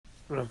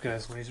What up,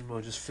 guys? Laser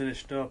Mode just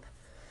finished up.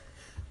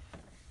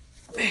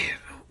 Man,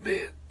 oh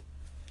man.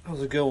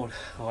 How's it going?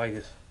 I like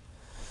it.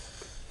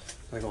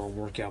 I go on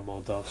workout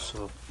mode though.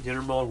 So,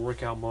 dinner mode,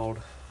 workout mode.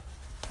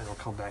 And I'll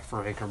come back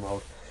for anchor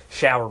mode.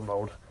 Shower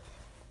mode.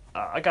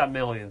 I got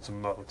millions of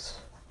modes.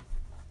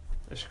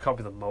 I should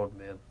copy the mode,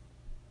 man.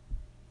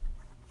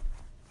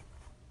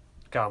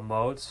 Got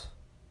modes?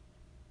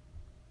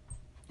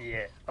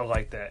 Yeah, I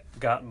like that.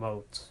 Got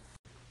modes.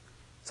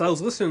 So I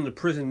was listening to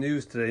Prison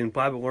News today in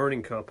Bible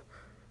Learning Cup.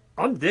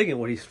 I'm digging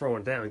what he's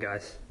throwing down,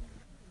 guys.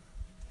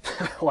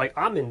 Like,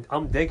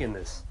 I'm digging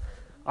this.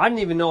 I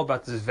didn't even know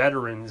about this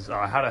veterans,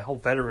 how to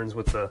help veterans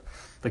with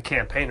the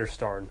campaign are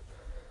starting,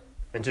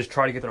 and just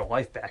try to get their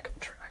life back on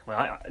track.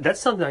 Like,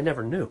 that's something I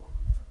never knew,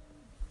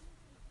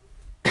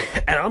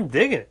 and I'm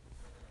digging it.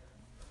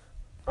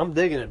 I'm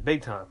digging it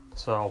big time.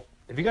 So,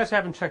 if you guys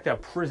haven't checked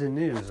out Prison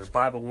News or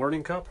Bible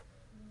Learning Cup,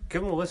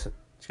 give them a listen.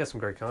 It's got some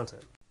great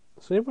content.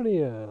 So, anybody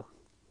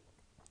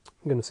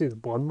going to see the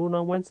blood moon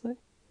on Wednesday?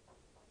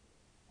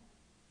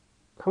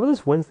 How about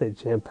this Wednesday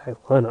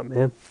jam-packed lineup,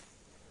 man?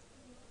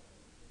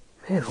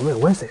 Man, oh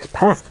man, Wednesday's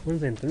packed.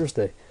 Wednesday and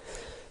Thursday.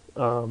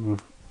 For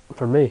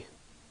me.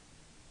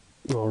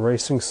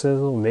 Racing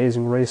Sizzle,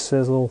 Amazing Race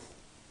Sizzle.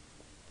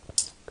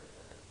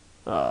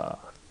 You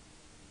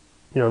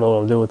don't know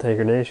what I'm doing with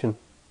Taker Nation.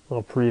 A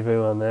little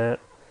preview on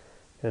that.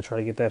 Gonna try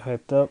to get that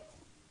hyped up.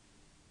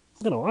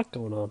 Got a lot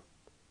going on.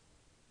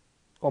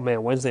 Oh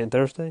man, Wednesday and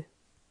Thursday?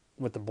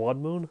 With the blood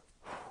moon?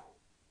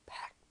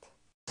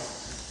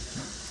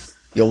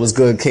 Yo, what's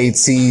good,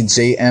 KT,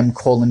 JM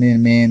calling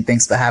in, man.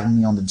 Thanks for having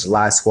me on the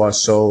July Squad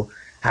show.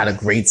 Had a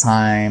great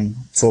time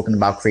talking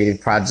about creative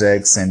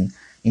projects and,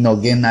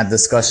 getting that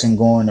discussion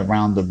going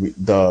around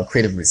the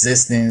creative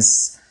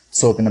resistance,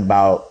 talking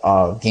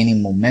about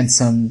gaining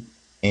momentum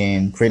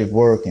in creative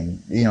work.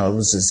 And, it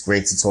was just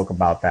great to talk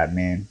about that,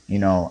 man.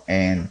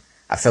 And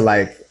I feel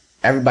like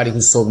everybody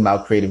who's talking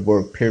about creative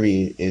work,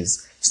 period,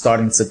 is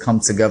starting to come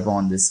together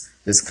on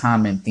this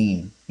common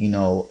theme,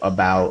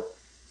 about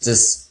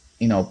just,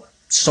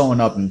 showing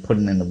up and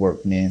putting in the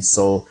work, man.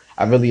 So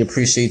I really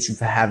appreciate you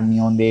for having me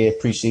on there.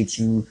 Appreciate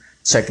you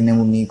checking in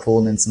with me,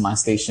 calling into my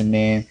station,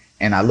 man.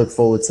 And I look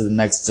forward to the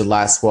next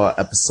July Squad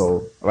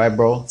episode. All right,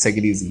 bro? Take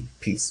it easy.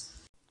 Peace.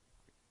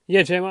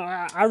 Yeah, Jam,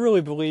 I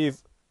really believe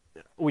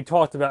we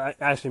talked about,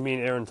 actually me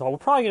and Aaron talked, we're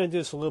probably going to do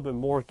this a little bit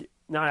more,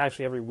 not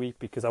actually every week,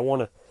 because I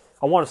want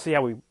to see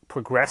how we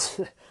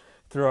progress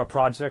through our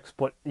projects.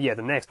 But yeah,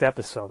 the next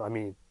episode, I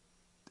mean,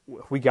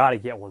 we got to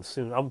get one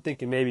soon. I'm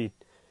thinking maybe,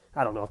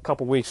 I don't know, a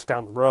couple weeks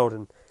down the road,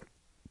 and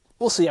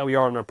we'll see how we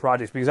are on our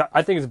projects, because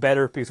I think it's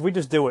better, because if we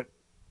just do it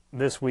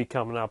this week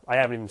coming up, I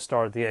haven't even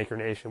started the Anchor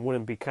Nation,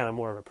 wouldn't it be kind of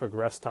more of a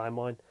progressed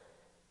timeline?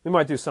 We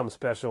might do something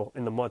special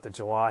in the month of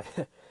July,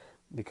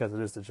 because it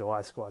is the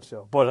July Squad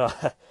show. But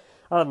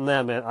other than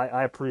that, man,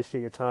 I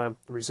appreciate your time.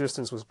 The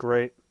Resistance was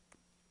great.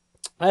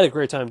 I had a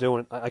great time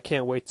doing it. I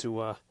can't wait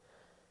to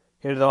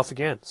hit it off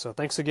again. So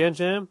thanks again,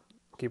 Jam.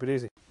 Keep it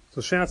easy. So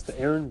shouts to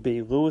Aaron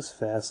B. Lewis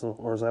Fassel,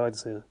 or as I like to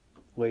say,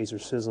 Laser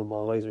Sizzle, my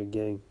Laser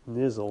Gang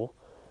Nizzle,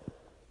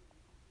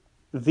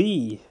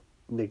 the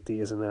Nick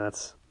Diaz and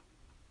that's,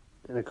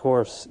 and of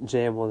course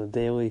Jam on the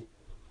daily,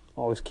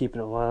 always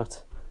keeping it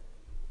locked.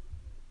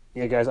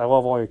 Yeah, guys, I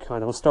love all your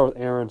content. Let's start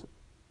with Aaron,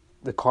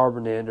 the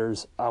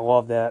Carbonanders. I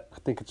love that. I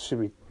think it should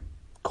be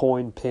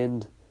coin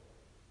pinned.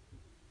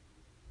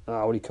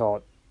 What do you call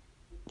it?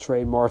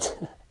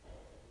 Trademarked.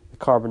 The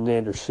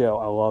Carbonander show.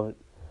 I love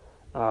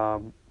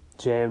it.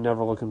 Jam,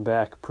 never looking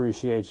back.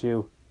 Appreciate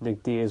you.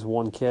 Nick Diaz,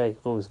 1K,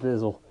 Louis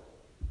Nizzle,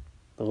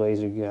 the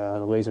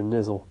laser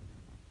Nizzle.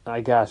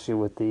 I got you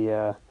with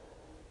the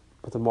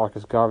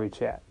Marcus Garvey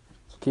chat.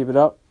 So keep it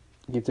up,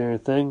 keep doing your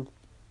thing.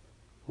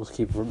 Let's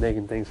keep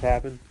making things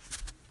happen.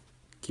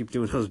 Keep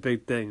doing those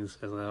big things,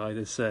 as I like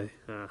to say,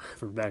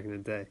 from back in the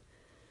day.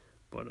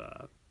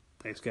 But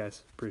thanks,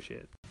 guys,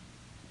 appreciate it.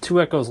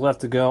 2 echoes left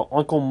to go.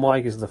 Uncle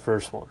Mike is the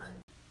first one.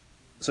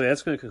 So yeah,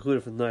 that's going to conclude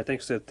it for the night.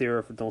 Thanks to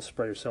Thera for Don't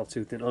Spread Yourself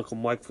Too Thin. Uncle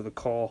Mike for the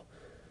call.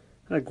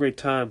 Had a great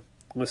time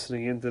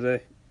listening in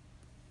today.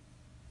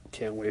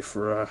 Can't wait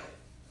for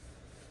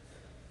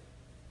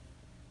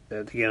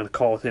to get on a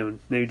call with him and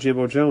maybe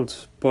Jimbo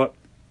Jones. But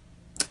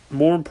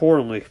more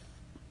importantly,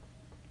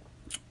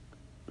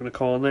 I'm going to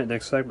call on that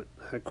next segment.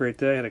 Had a great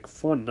day. Had a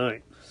fun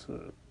night. It's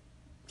an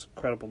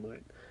incredible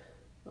night.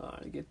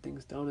 To get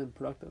things done and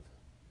productive.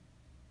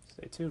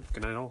 Stay tuned.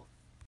 Good night, all.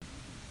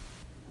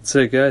 That's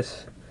it,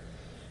 guys.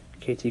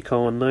 KT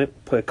calling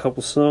night. Play a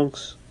couple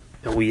songs.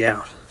 And we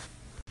out.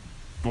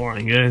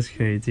 Morning, guys.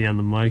 KT on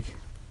the mic.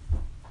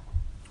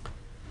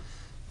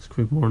 Just a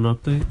quick morning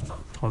update.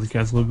 I'll see you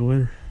guys a little bit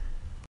later.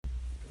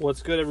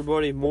 What's good,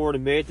 everybody?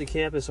 Morning, made the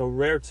campus. A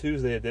rare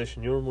Tuesday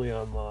edition. Normally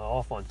I'm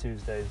off on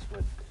Tuesdays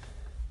when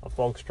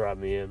folks drive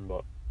me in,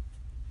 but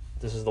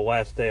this is the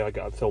last day I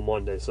got until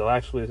Monday. So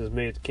actually, this is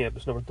made to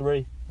campus number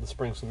 3, the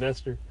spring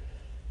semester.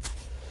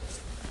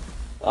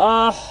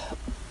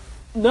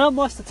 Not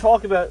much to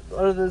talk about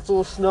other than it's a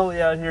little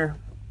snowy out here.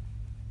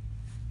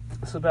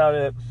 That's about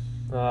it.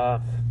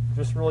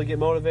 Just really get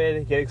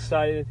motivated, get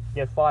excited,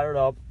 get fired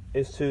up,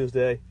 It's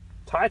Tuesday.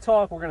 Tie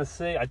Talk, we're gonna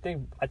see. I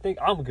think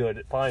I'm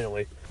good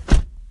finally.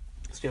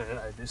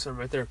 I do something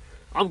right there.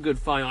 I'm good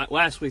finally.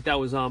 Last week that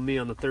was on me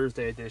on the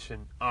Thursday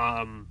edition.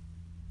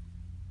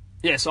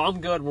 Yeah, so I'm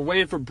good. We're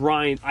waiting for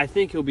Brian. I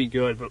think he'll be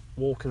good, but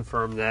we'll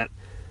confirm that.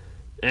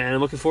 And I'm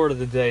looking forward to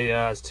the day.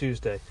 It's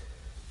Tuesday.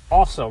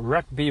 Also,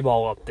 Rec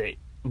B-Ball update.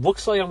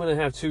 Looks like I'm going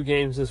to have 2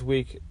 games this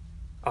week.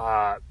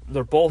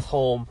 They're both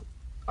home.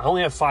 I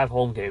only have 5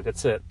 home games.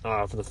 That's it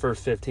for the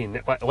first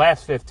 15.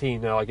 Last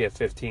 15, now I get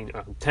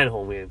 10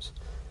 home games.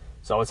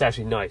 So it's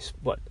actually nice.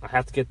 But I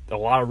have to get a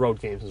lot of road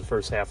games in the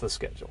first half of the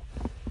schedule.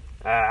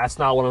 That's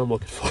not what I'm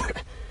looking for.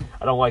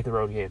 I don't like the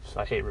road games.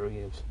 I hate road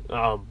games.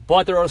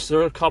 But there are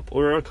a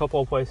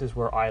couple of places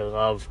where I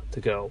love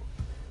to go.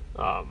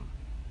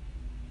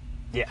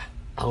 Yeah,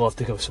 I love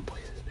to go some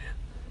places,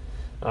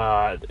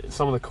 man.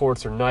 Some of the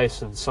courts are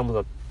nice, and some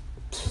of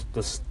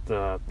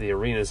the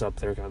arenas up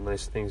there got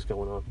nice things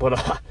going on.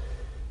 But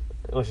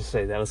let's just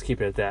say that. Let's keep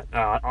it at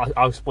that.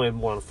 I'll explain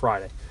more on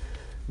Friday.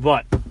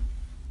 But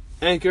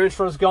Anchor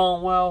Intro's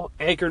going well.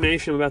 Anchor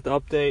Nation, about to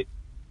update.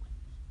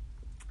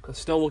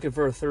 Still looking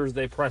for a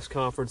Thursday press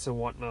conference and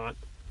whatnot.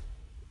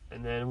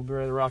 And then we'll be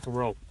ready to rock and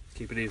roll.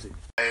 Keep it easy.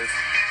 5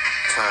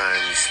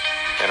 times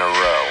in a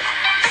row.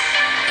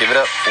 Give it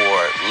up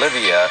for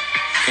Livia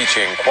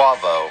featuring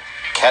Quavo,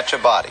 Catch a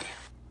Body.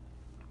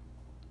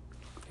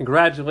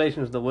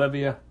 Congratulations to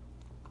Livia.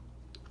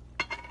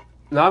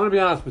 Now, I'm going to be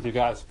honest with you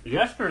guys.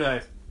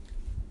 Yesterday,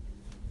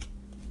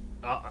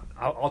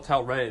 I'll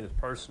tell Ray this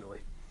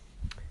personally.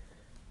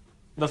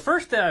 The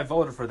first day I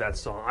voted for that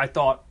song, I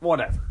thought,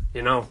 whatever.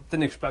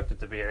 Didn't expect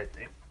it to be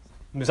anything.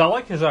 Because I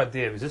like his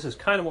idea, because this is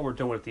kind of what we're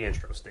doing at the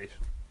intro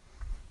station.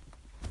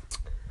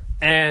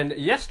 And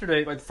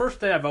yesterday, the first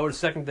day I voted,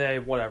 second day,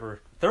 whatever.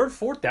 Third,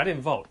 fourth day, I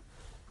didn't vote.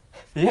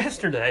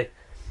 Yesterday,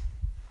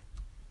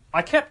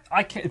 I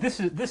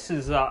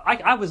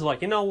was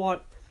like, you know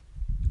what?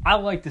 I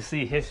like to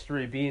see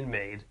history being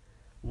made.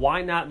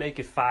 Why not make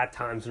it 5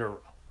 times in a row?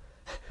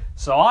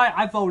 So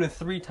I voted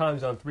 3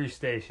 times on 3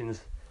 stations.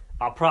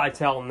 I'll probably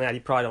tell him that. He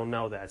probably don't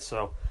know that.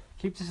 So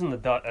keep this in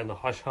the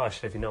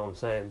hush-hush, if you know what I'm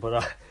saying.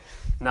 But,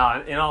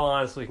 no, in all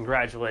honesty,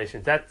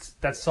 congratulations.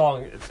 That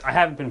song, I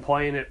haven't been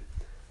playing it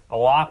a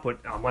lot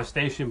but on my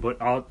station, but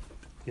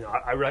you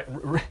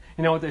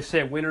know what they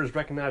say, winners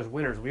recognize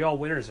winners. We all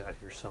winners out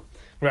here, so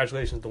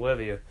congratulations to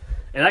Olivia.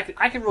 And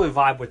I can really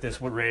vibe with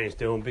this, what Randy's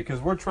doing, because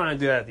we're trying to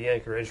do that at the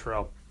Anchor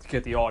Intro to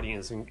get the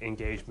audience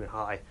engagement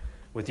high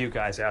with you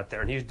guys out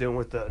there. And he's doing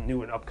with the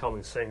new and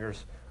upcoming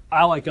singers.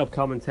 I like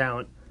upcoming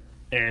talent,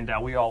 and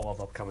we all love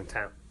upcoming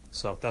talent.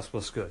 So that's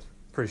what's good.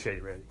 Appreciate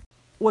it, Randy.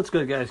 What's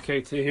good, guys?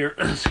 KT here.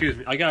 Excuse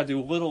me. I got to do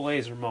a little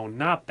laser mowing.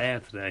 Not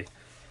bad today.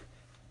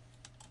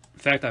 In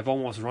fact, I've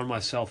almost run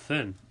myself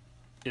thin.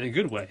 In a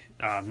good way.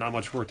 Not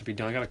much work to be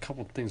done. I got a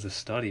couple of things to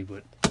study,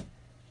 but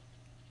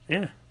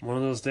yeah, one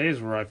of those days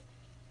where I've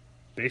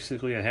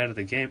basically ahead of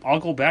the game. I'll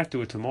go back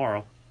to it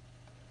tomorrow.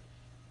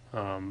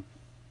 Can't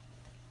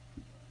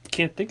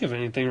think of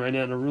anything right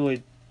now to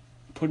really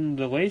put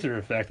into laser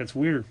effect. That's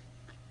weird.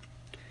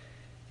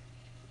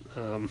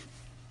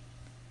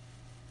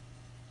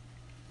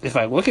 If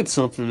I look at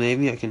something,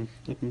 maybe I can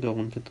go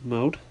and get the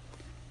mode.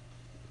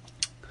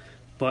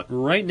 But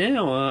right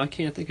now, I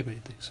can't think of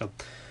anything. So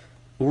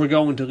we're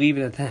going to leave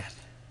it at that.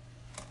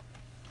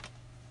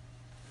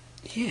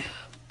 Yeah.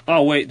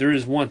 Oh, wait, there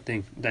is one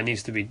thing that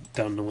needs to be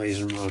done in the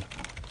laser mode.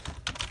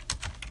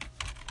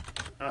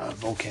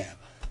 Vocab.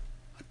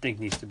 I think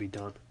needs to be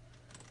done.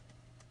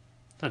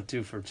 Not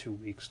due for 2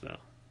 weeks, though.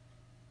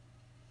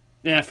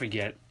 Yeah,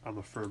 forget. I'm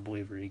a firm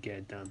believer you get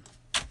it done.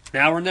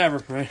 Now or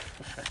never, right?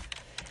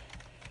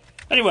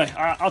 Anyway,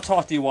 I'll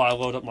talk to you while I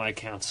load up my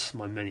accounts,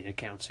 my many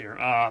accounts here.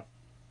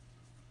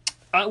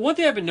 One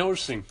thing I've been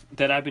noticing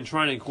that I've been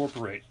trying to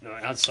incorporate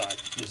outside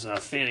is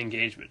fan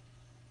engagement.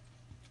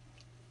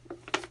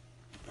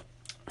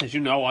 As you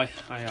know, I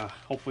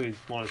hopefully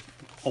will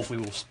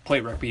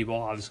play Rec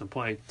B-Ball. Obviously, I'm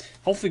playing.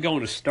 Hopefully,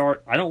 going to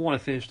start. I don't want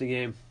to finish the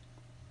game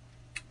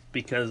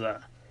because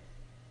I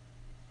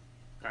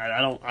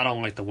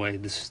don't like the way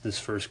this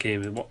first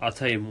game is. I'll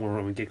tell you more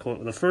when we get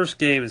close. The first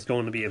game is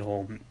going to be at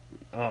home.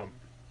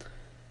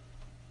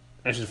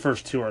 Actually, the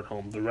first 2 are at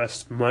home. The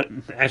rest,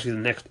 actually, the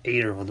next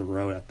 8 are on the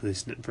road after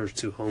these first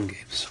 2 home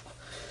games. So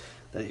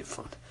that ain't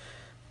fun.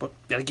 But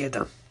gotta get it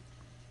done.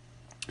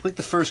 I think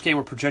the first game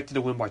we're projected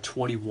to win by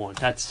 21.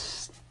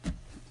 That's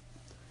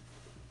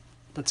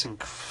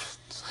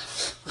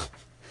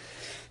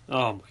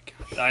oh my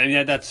god! I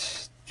mean,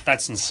 that's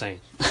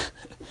insane.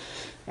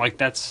 Like,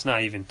 that's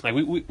not even like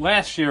we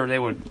last year they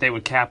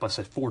would cap us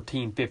at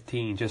 14,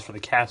 15 just for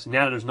the caps.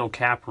 Now there's no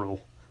cap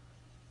rule.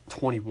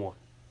 21.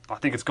 I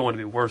think it's going to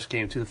be a worse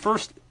game too. The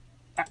first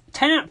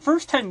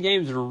 10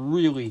 games are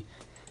really,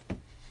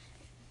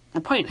 we're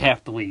playing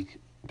half the league.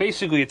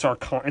 Basically, it's our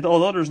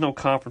although there's no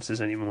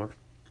conferences anymore.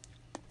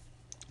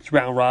 It's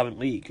round robin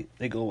league.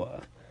 They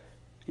go,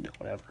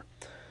 whatever.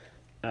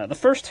 The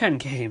first 10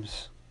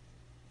 games,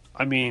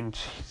 I mean,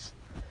 jeez.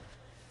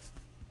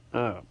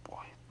 Oh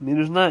boy, I mean,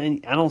 there's not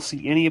any. I don't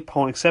see any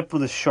opponent except for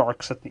the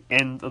Sharks at the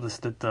end of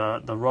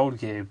the road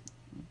game,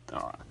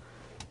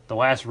 the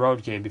last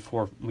road game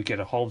before we get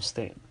a home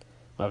stand,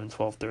 11,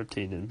 12,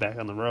 13, and back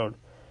on the road.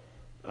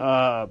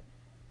 I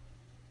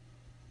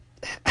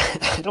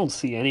don't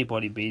see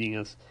anybody beating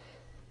us.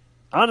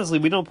 Honestly,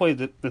 we don't play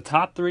the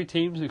top 3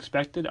 teams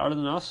expected other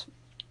than us.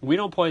 We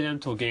don't play them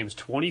until games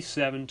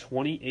 27,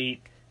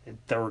 28, and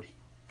 30.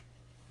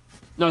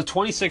 No,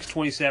 26,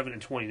 27,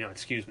 and 29,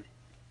 excuse me.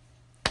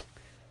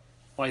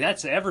 Like,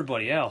 that's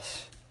everybody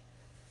else.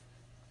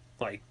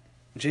 Like,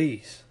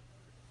 geez.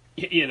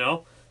 You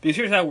know? Because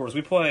here's how it works.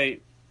 We play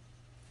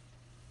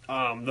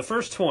the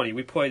first 20.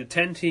 We play the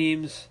 10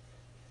 teams.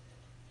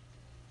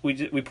 We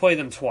play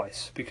them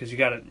twice because you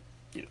gotta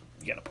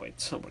play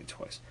somebody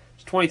twice.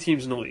 There's 20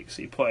 teams in the league,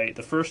 so you play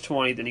the first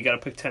 20, then you gotta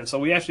pick 10. So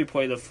we actually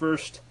play the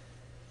first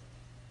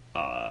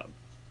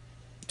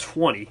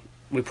 20.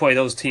 We play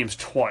those teams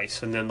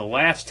twice, and then the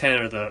last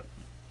 10 are the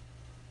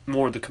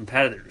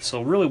competitors.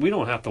 So really, we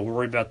don't have to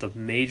worry about the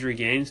major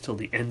games till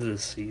the end of the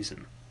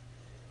season.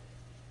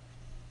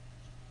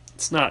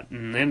 It's not,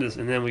 and then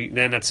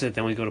that's it.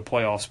 Then we go to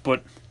playoffs.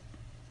 But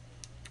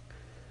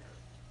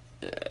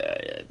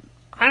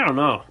I don't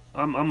know.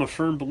 I'm a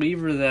firm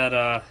believer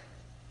that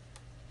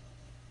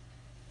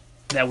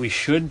we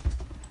should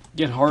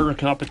get harder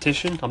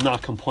competition. I'm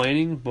not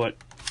complaining, but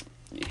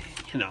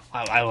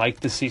I like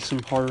to see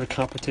some harder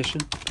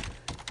competition.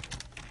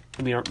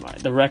 I mean,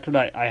 the record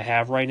I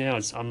have right now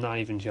is, I'm not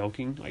even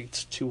joking, like,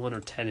 it's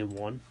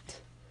 210-1.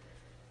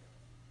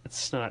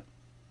 It's not.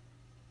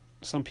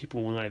 Some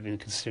people will not even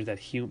consider that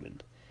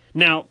human.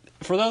 Now,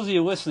 for those of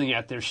you listening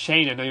out there,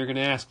 Shane, I know you're going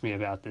to ask me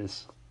about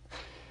this.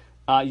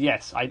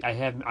 Yes,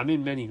 I'm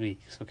in many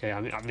leagues. Okay,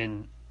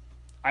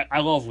 I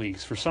love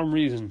leagues for some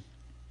reason.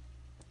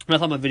 I'm not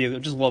talking about video. I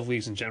just love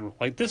leagues in general.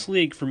 Like this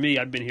league for me,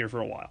 I've been here for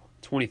a while,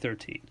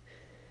 2013.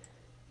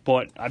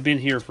 But I've been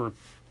here for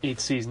 8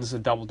 seasons. It's a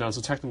double down,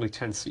 so technically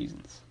 10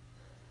 seasons.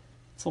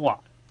 It's a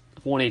lot.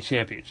 I've won 8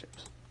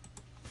 championships.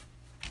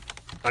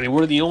 I mean,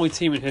 we're the only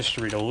team in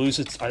history to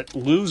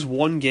lose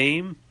one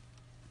game,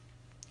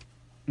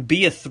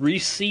 be a 3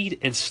 seed,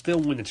 and still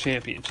win the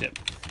championship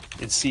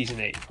in season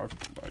 8, or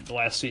the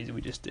last season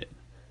we just did.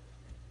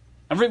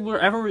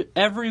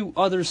 Every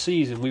other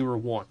season we were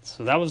 1.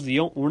 So that was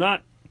we're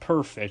not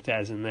perfect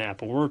as in that,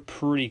 but we're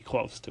pretty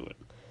close to it.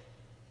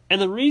 And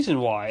the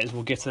reason why is,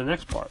 we'll get to the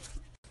next part.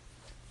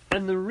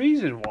 And the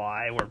reason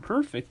why we're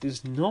perfect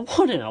is no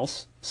one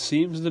else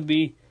seems to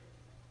be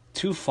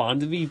too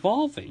fond of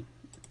evolving.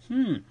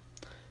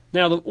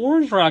 Now, the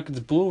Orange Rockets,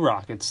 Blue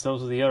Rockets,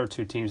 those are the other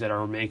 2 teams that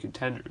are main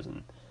contenders.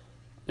 And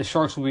the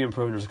Sharks will be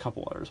improving. There's a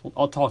couple others.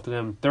 I'll talk to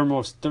them. They're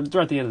at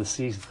the end of the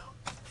season,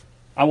 though.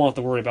 I won't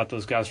have to worry about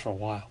those guys for a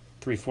while.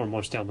 3-4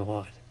 months down the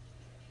line.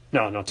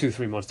 No,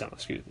 2-3 months down,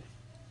 excuse me.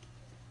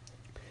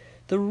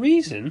 The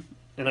reason,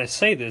 and I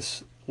say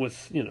this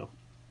with, I'm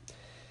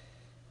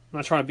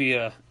not trying to be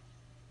a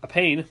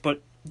pain, but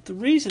the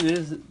reason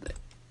is,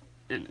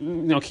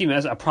 keep it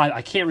as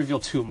I can't reveal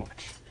too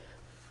much.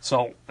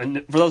 So,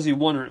 and for those of you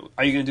wondering,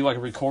 are you going to do like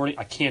a recording?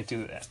 I can't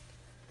do that.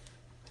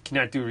 I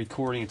cannot do a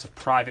recording. It's a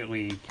private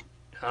league.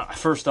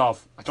 First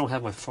off, I don't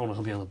have my phone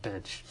on me on the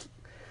bench.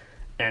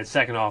 And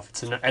second off,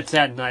 it's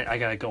at night. I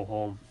got to go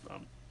home.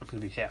 I'm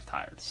going to be half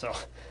tired. So,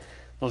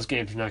 those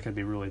games are not going to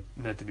be really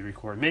meant to be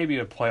recorded. Maybe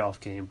a playoff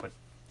game, but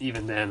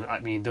even then, I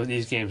mean,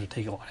 these games will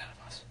take a lot out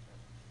of us.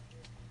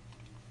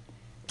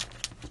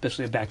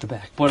 Especially a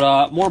back-to-back.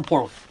 But more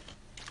importantly,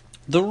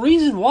 the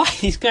reason why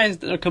these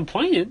guys are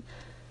complaining,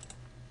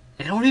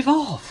 they don't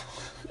evolve.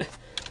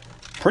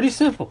 Pretty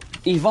simple.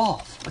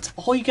 Evolve. That's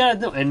all you gotta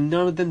do. And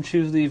none of them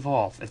choose to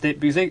evolve.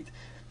 Because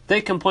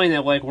they complain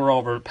that, like, we're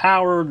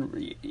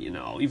overpowered,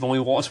 you've only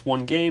lost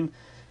 1 game.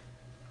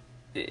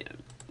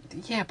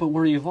 Yeah, but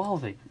we're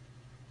evolving.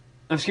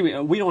 Excuse me,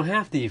 we don't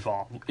have to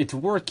evolve. It's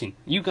working.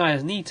 You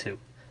guys need to.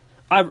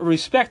 I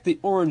respect the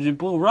Orange and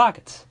Blue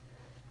Rockets.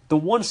 The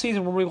one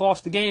season when we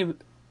lost the game,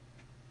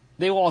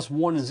 they lost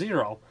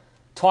 1-0.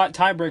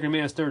 Tiebreaker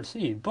made us 3rd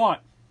seed.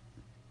 But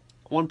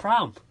one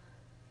problem.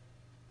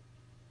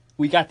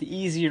 We got the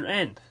easier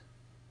end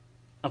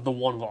of the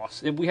 1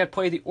 loss. If we had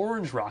played the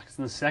Orange Rockets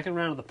in the second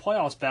round of the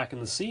playoffs back in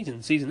the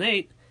season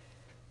 8,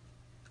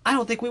 I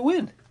don't think we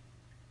win.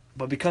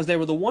 But because they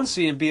were the 1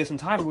 seed and beat us in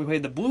tiebreaker, we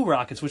played the Blue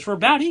Rockets, which were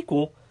about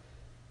equal,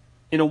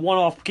 in a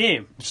one-off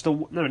game. These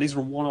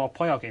were one-off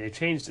playoff games. They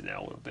changed it now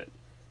a little bit.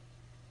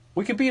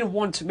 We could beat them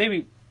 1-2,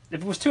 maybe,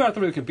 if it was 2 out of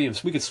 3, we could beat them,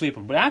 so we could sweep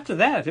them. But after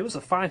that, if it was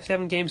a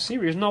 5-7 game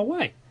series, no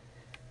way.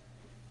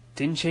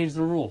 Didn't change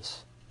the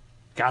rules.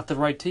 Got the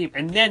right team.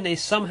 And then they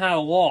somehow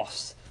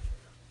lost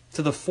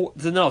to the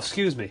 5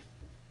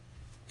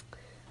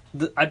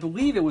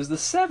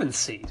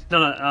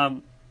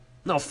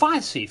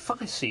 seed.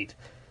 5 seed.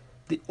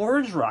 The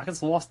Orange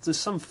Rockets lost to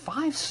some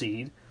 5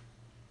 seed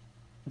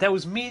that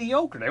was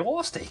mediocre. They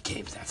lost 8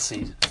 games that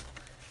season.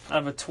 Out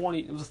of it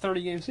was a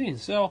 30-game season.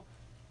 So,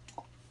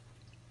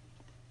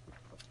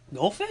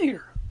 go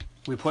figure.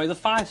 We played the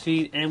 5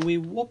 seed and we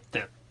whooped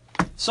them.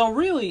 So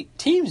really,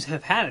 teams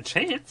have had a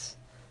chance.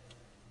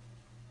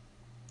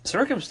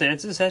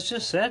 circumstances has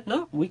just said,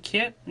 no, we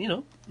can't,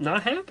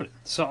 not happening.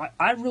 So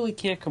I really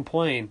can't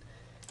complain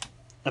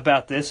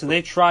about this. And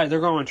they're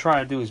going to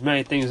try to do as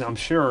many things, I'm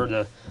sure,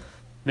 to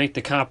make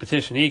the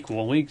competition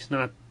equal. The league's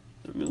not,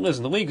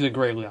 listen, the league's a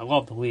great league. I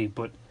love the league,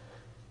 but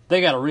they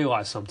got to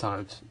realize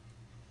sometimes,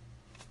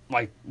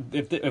 like,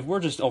 if we're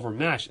just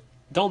overmatched,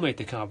 don't make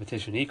the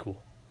competition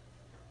equal.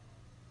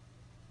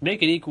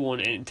 Make it equal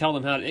and tell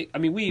them how to. I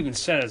mean, we even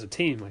said as a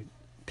team, like,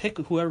 pick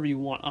whoever you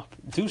want up.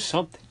 Do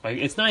something. Like,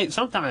 it's not,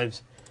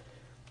 sometimes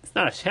it's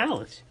not a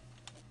challenge.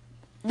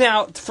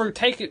 Now,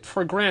 take it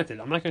for granted.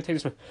 I'm not going to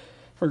take this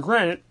for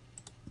granted.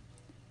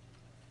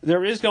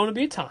 There is going to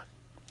be a time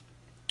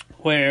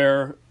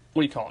where,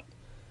 what do you call it?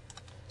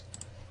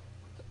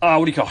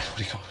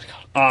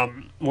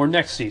 Or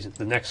next season,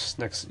 the next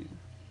season,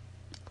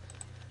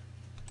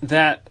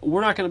 that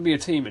we're not going to be a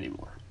team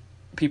anymore.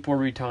 People are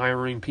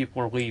retiring,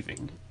 people are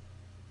leaving.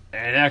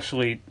 And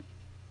actually,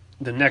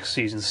 the next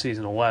season,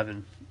 season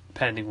 11,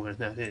 pending when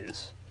that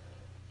is,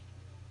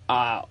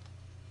 we're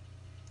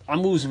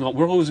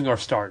losing our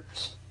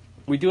starters.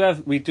 We do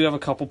have a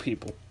couple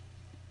people.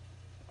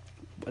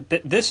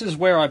 But this is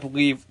where I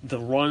believe the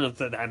run of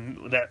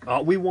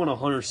that we won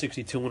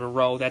 162 in a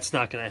row. That's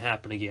not going to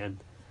happen again.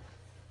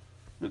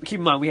 Keep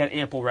in mind, we had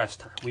ample rest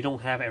time. We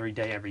don't have every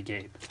day, every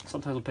game.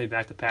 Sometimes we'll play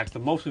back-to-backs. The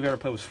most we've ever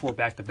played was 4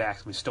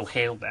 back-to-backs, and we still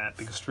handled that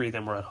because 3 of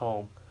them were at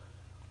home.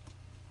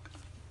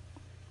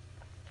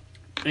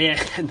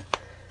 And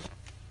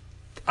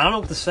I don't know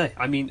what to say.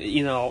 I mean,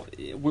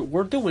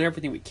 we're doing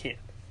everything we can.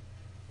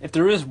 If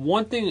there is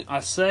one thing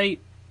I say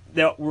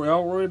that we're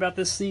all worried about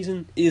this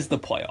season is the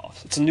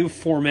playoffs. It's a new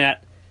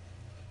format.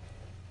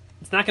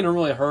 It's not going to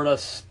really hurt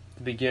us at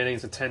the beginning.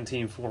 It's a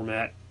 10-team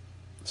format.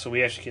 So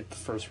we actually get the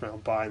first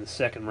round bye in the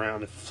second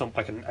round. If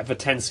a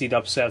 10 seed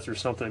upsets or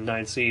something, a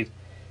 9 seed,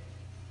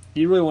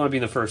 you really want to be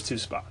in the first 2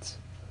 spots.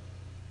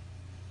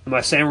 Am I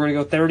saying we're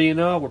going to go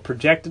 30-0? We're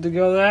projected to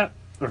go that,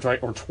 or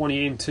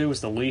 28-2 is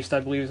the least I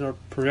believe in our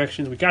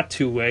projections. We got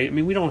 2-way. I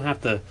mean, we don't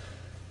have to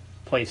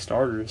play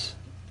starters.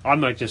 I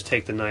might just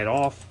take the night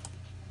off.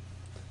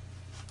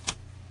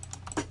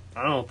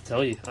 I don't know what to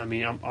tell you. I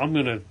mean, I'm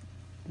gonna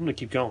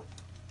keep going.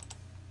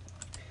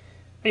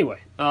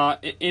 Anyway,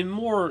 in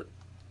more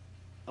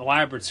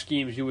elaborate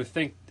schemes, you would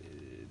think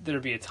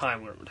there'd be a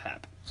time where it would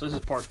happen. So this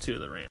is part 2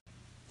 of the rant.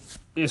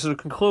 Yeah, so to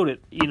conclude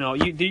it,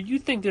 do you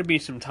think there'd be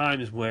some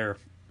times where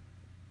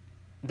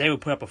they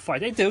would put up a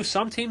fight? They do.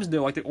 Some teams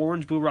do, like the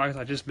Orange Blue Rockets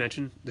I just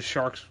mentioned. The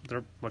Sharks,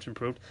 they're much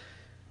improved.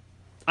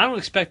 I don't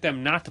expect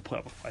them not to put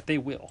up a fight. They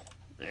will.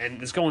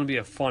 And it's going to be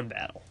a fun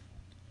battle.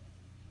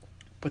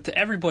 But to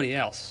everybody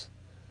else,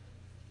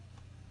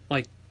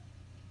 like,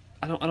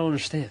 I don't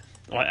understand.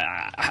 Like,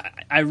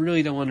 I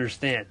really don't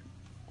understand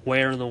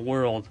where in the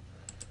world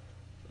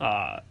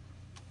where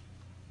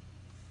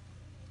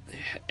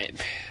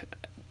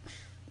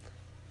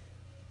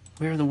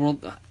in the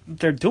world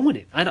they're doing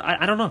it.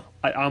 I don't know.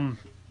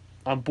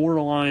 I'm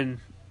borderline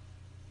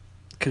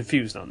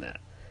confused on that,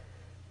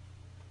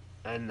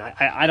 and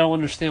I don't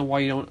understand why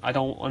you don't. I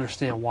don't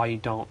understand why you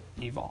don't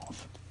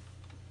evolve.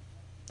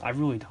 I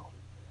really don't.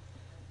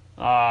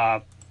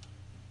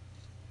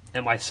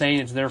 Am I saying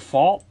it's their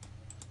fault?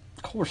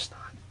 Of course not.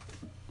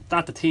 It's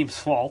not the team's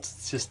fault.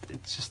 It's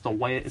just the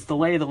way. It's the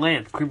lay of the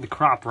land. Cream the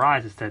crop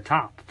rises to the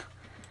top,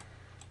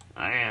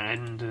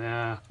 and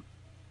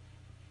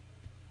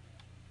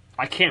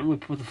I can't really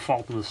put the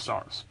fault in the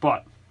Stars.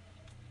 But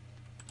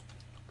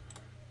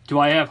do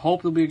I have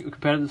hope it'll be a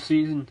competitive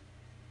season?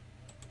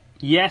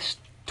 Yes,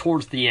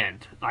 towards the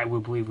end, I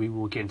would believe we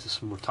will get into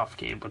some more tough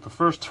games. But the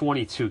first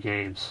 22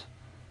 games,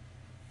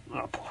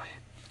 oh boy.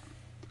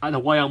 The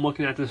way I'm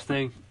looking at this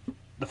thing,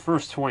 the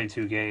first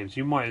 22 games,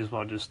 you might as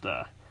well just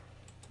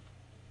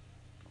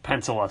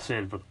pencil us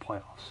in for the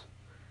playoffs.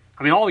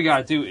 I mean, all we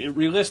got to do,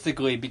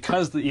 realistically,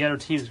 because the other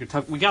teams are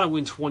tough, we got to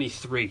win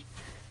 23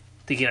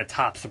 to get a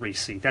top 3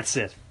 seed. That's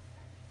it.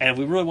 And if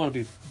we really want to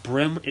be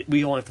brim,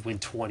 we only have to win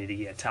 20 to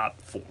get a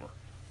top 4.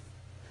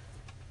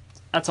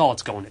 That's all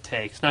it's going to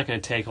take. It's not going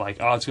to take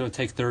it's going to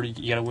take 30.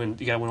 You got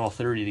to win all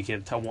 30 to get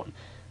a top 1.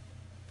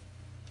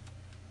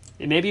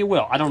 And maybe it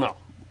will. I don't know,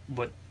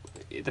 but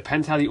it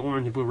depends how the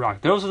Orange and Blue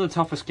Rock. Those are the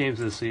toughest games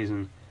of the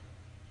season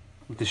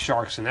with the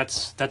Sharks, and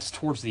that's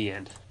towards the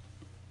end.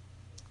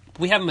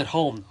 We have them at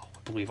home, though, I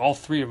believe. All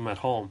 3 of them at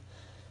home.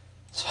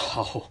 So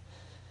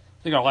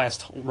I think our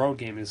last road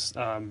game is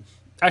our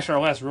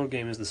last road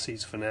game is the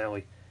season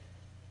finale.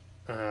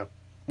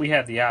 We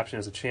have the option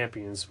as the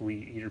champions. We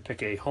either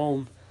pick a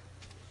home.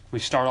 We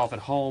start off at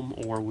home,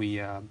 or we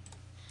what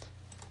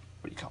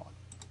do you call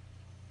it?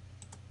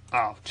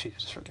 Oh, jeez, I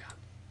just forgot.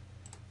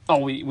 Oh,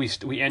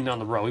 we end on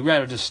the road. We'd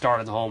rather just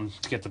start at home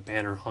to get the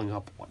banner hung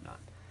up and whatnot.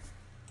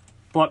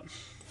 But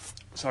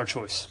it's our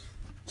choice.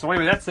 So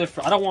anyway, that's it.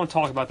 I don't want to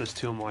talk about this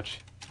too much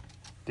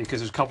because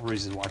there's a couple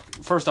reasons why.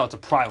 First off, it's a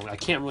private one. I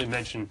can't really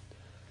mention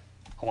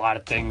a lot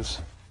of things.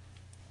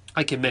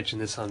 I can mention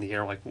this on the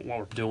air, like what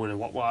we're doing and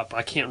what, but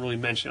I can't really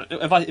mention it.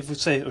 If we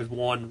say it was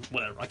one,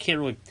 whatever, I can't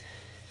really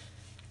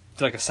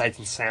do like a sights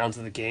and sounds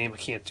of the game. I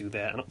can't do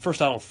that.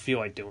 First, I don't feel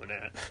like doing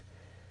that.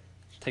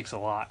 takes a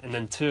lot. And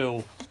then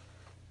 2,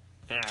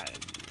 it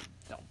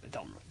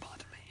don't really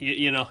bother me.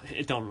 You know,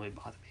 it don't really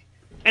bother me.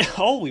 And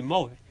holy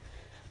moly,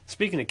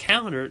 speaking of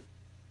calendar,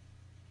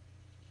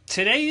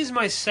 today is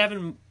my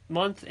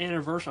 7-month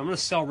anniversary. I'm going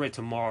to celebrate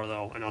tomorrow,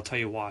 though, and I'll tell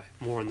you why.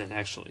 More on that,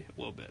 actually, a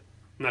little bit.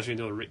 I'm actually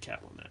going to do a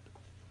recap on that.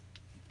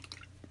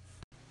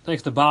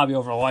 Thanks to Bobby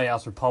over at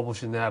Lighthouse for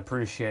publishing that. I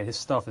appreciate it. His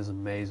stuff is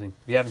amazing.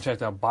 If you haven't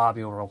checked out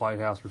Bobby over at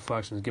Lighthouse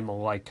Reflections, give him a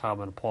like,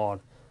 comment, applaud.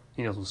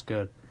 He knows what's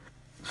good.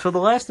 So the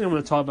last thing I'm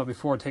going to talk about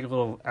before I take a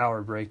little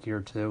hour break here,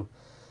 too,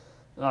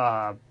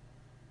 out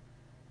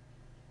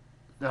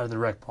of the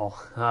rec ball,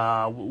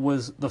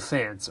 was the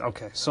fans.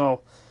 Okay,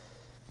 so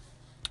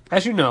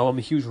as you know, I'm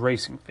a huge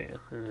racing fan,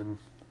 and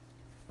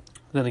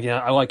then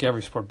again, I like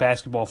every sport: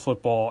 basketball,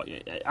 football.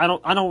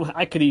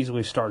 I could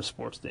easily start a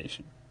sports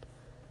station.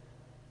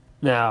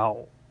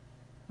 Now,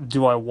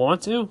 do I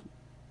want to?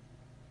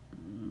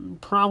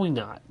 Probably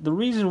not. The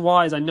reason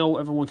why is I know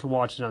everyone can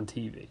watch it on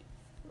TV.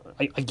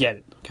 I get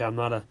it. Okay,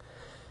 I'm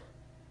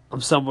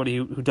somebody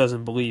who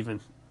doesn't believe in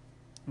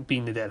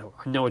being the dead horse.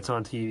 I know it's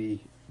on TV.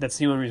 That's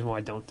the only reason why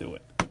I don't do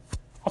it.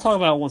 I'll talk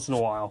about it once in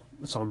a while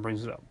if someone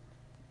brings it up.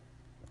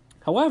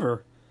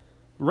 However,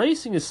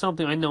 racing is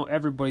something I know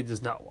everybody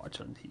does not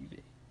watch on TV.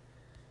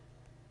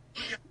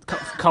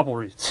 Couple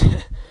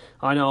reasons.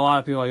 I know a lot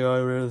of people are like, oh, I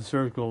ran the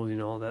circle, you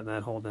know,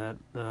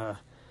 that.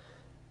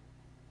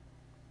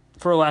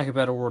 For lack of a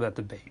better word, that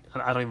debate.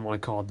 I don't even want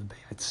to call it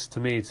debate. To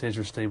me, it's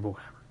interesting, but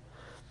whatever.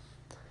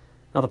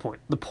 Another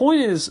point. The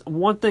point is,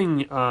 one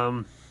thing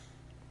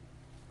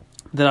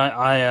that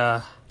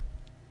I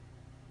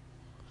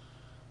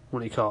what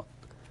do you call it?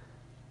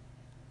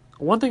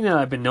 One thing that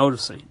I've been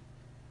noticing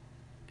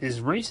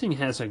is racing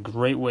has a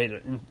great way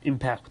to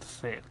impact the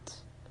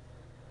fans.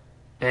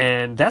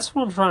 And that's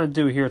what I'm trying to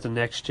do here at the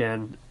Next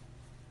Gen,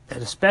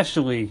 and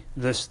especially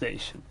this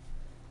station.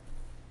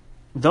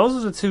 Those are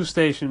the 2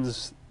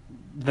 stations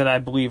that I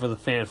believe are the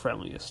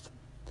fan-friendliest.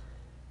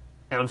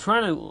 And I'm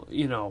trying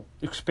to,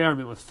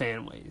 experiment with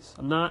fan ways.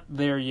 I'm not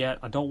there yet.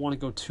 I don't want to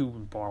go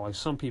too far. Like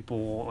some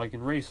people, like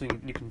in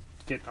racing, you can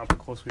get up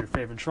close with your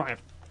favorite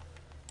driver.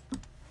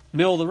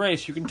 Middle of the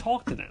race, you can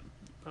talk to them.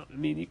 I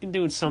mean, you can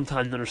do it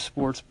sometimes in other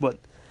sports, but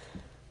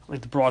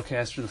like the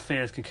broadcaster, the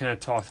fans can kind of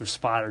talk through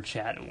spotter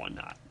chat and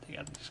whatnot. They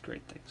got these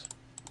great things.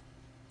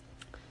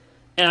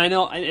 And I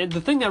know, and the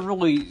thing that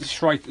really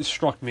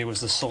struck me was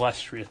the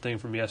Celestria thing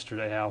from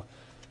yesterday. How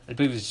I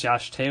believe it was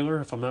Josh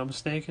Taylor, if I'm not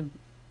mistaken.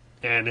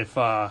 And if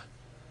what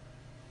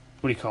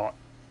do you call it?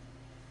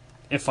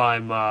 If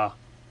I'm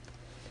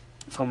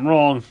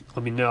wrong,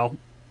 let me know.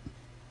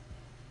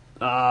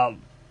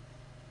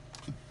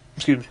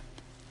 Excuse me.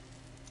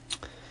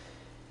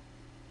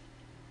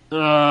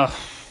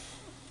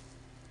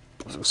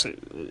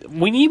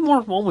 We need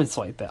more moments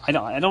like that.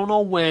 I don't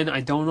know when,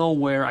 I don't know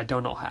where, I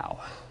don't know how.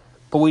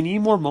 But we need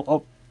more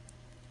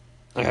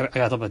I got to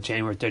talk about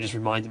January. They just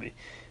reminded me.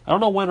 I don't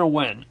know when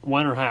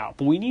or how.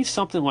 But we need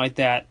something like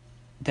that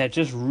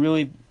just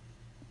really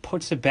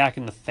puts it back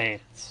in the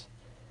fans.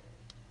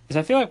 Because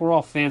I feel like we're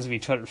all fans of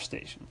each other's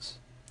stations.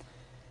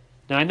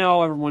 Now I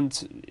know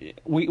everyone's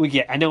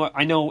I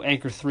know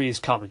Anchor 3 is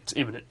coming. It's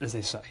imminent, as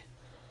they say.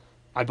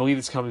 I believe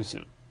it's coming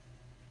soon.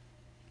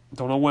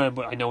 Don't know when,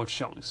 but I know it's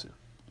showing soon.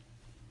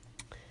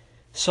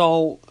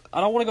 So, I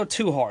don't want to go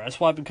too hard.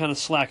 That's why I've been kind of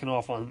slacking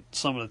off on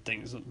some of the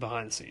things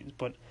behind the scenes.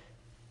 But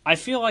I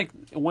feel like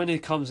when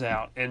it comes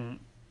out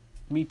and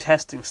me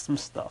testing some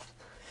stuff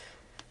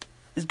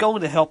is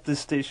going to help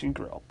this station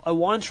grow. I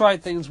want to try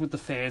things with the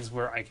fans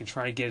where I can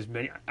try to get as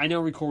many. I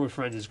know Record with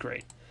Friends is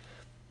great,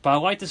 but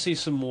I'd like to see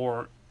some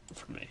more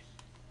from me.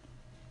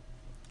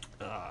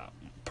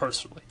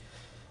 Personally.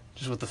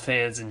 Just with the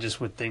fans and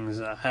just with things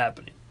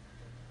happening.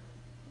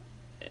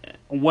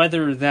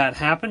 Whether that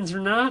happens or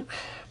not,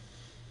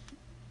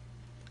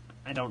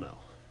 I don't know.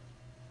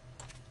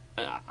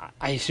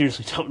 I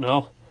seriously don't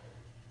know.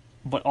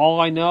 But all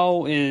I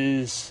know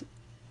is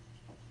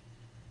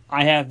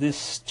I have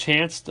this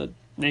chance to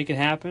make it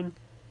happen,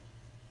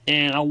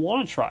 and I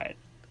want to try it.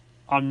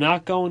 I'm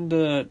not going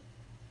to,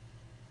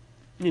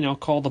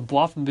 call the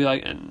bluff and be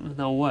like,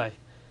 no way.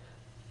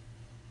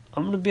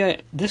 I'm going to be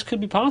like, this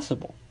could be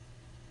possible.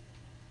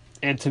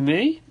 And to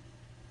me,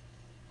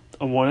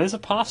 what is a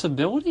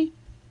possibility,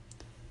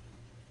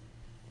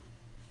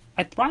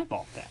 I thrive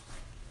off that.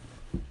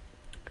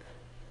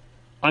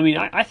 I mean,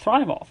 I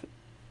thrive off it.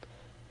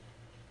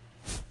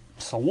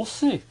 So we'll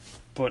see.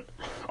 But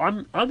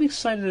I'm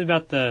excited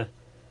about the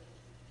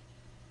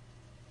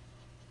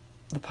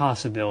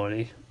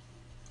possibility.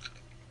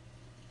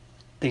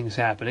 Things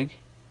happening.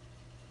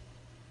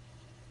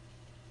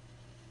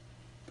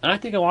 And I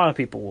think a lot of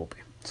people will be.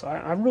 So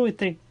I really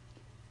think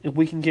if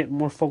we can get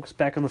more focus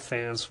back on the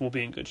fans, we'll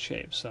be in good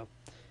shape. So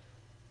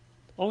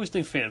always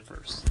think fan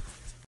first.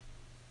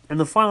 And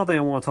the final thing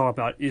I want to talk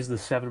about is the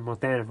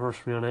 7-month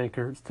anniversary on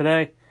Anchor. It's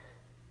today.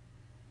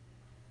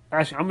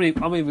 Actually,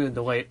 I'm even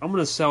delayed. I'm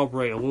going to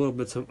celebrate a little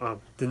bit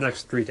the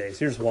next 3 days.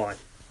 Here's why.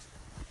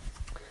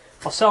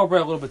 I'll celebrate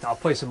a little bit. I'll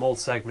play some old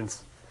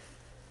segments.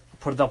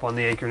 Put it up on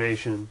the Anchor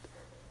Nation.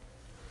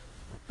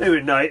 maybe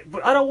a night,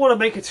 but I don't want to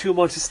make it too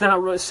much. It's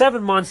not really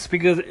 7 months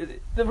because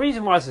the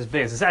reason why it's this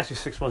big is it's actually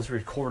 6 months of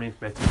recording.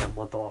 I take a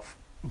month off,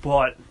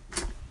 but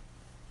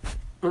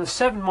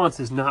 7 months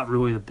is not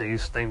really the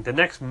biggest thing. The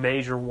next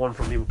major one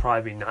for me would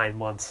probably be 9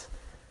 months,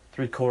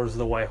 3/4 of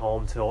the way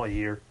home till a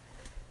year.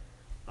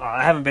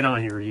 I haven't been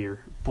on here a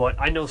year, but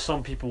I know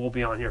some people will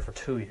be on here for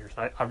 2 years.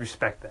 I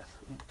respect that.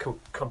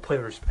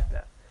 Completely respect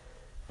that.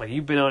 Like,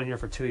 you've been on here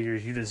for 2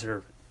 years, you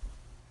deserve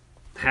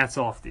it. Hats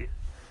off to you.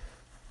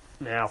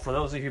 Now, for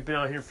those of you who've been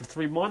on here for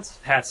 3 months,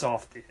 hats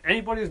off to you.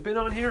 Anybody who's been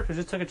on here who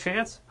just took a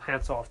chance,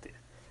 hats off to you.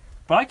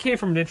 But I came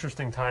from an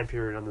interesting time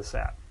period on this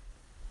app.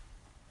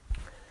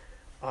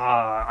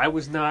 I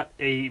was not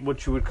a,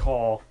 what you would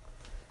call,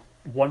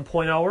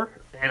 1.0er,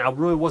 and I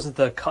really wasn't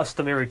the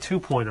customary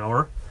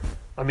 2.0er.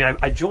 I mean,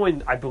 I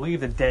joined, I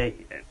believe, the day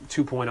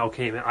 2.0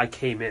 came in. I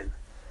came in.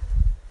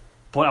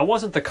 But I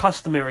wasn't the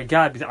customary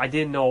guy because I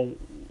didn't know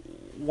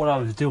what I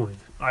was doing.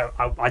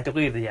 I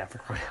deleted the app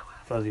right now,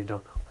 for those of you who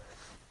don't know.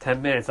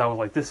 10 minutes, I was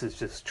like, this is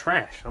just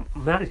trash.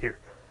 I'm out of here.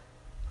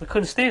 I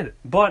couldn't stand it.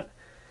 But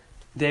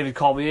David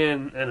called me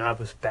in, and I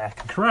was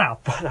back in corral.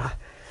 But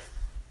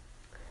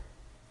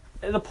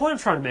and the point I'm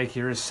trying to make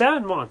here is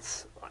 7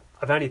 months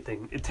of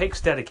anything, it takes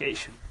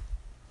dedication.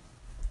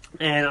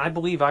 And I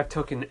believe I've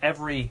taken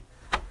every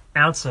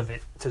ounce of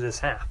it to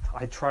this app.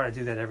 I try to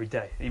do that every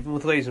day, even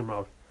with laser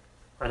mode.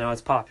 I know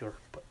it's popular,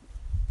 but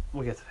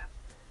we'll get to that.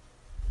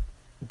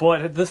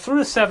 But through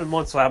the 7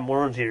 months I've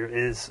learned here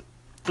is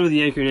through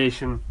the Anchor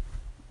Nation,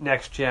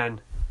 Next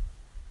Gen,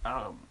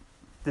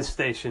 this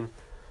station,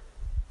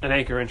 and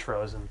Anchor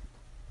Intros, and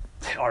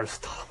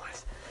Artist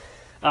Otherwise.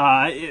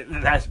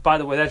 That's, by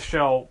the way, that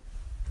show,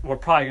 we're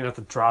probably going to have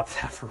to drop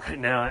that for right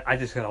now. I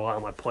just got a lot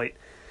on my plate.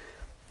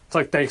 It's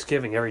like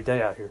Thanksgiving every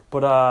day out here.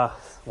 But, a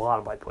lot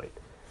on my plate.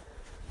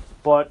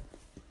 But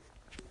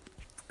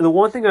the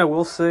one thing I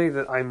will say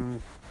that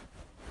I'm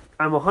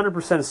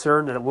 100%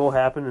 certain that it will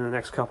happen in the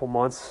next couple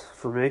months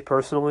for me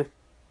personally.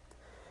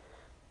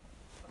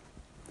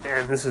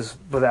 And this is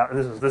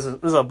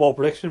a bold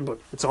prediction, but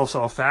it's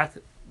also a fact.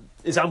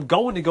 Is I'm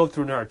going to go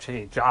through another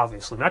change,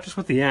 obviously, not just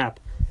with the app,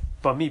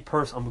 but me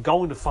personally. I'm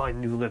going to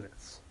find new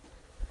limits.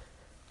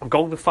 I'm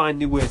going to find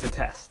new ways to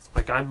test.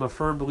 Like, I'm a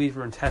firm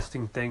believer in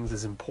testing things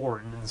is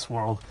important in this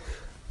world.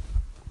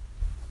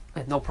 I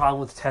have no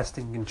problem with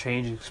testing and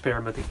changing,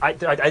 experimenting. I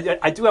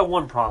do have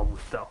one problem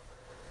with, though.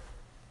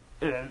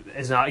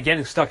 Is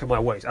getting stuck in my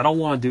ways. I don't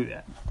want to do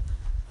that.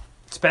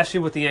 Especially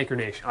with the Anchor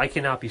Nation. I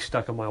cannot be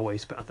stuck in my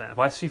ways about that. If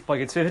I see,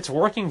 like, if it's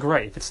working,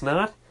 great. If it's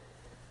not,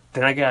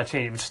 then I gotta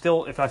change it.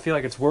 If I feel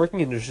like it's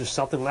working and there's just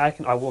something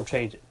lacking, I will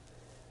change it.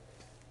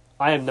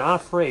 I am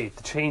not afraid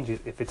to change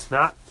it. If it's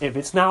not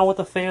what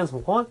the fans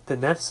want, then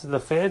that's the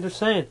fans are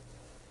saying,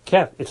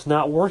 Kev, it's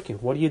not working.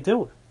 What are you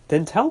doing?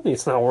 Then tell me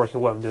it's not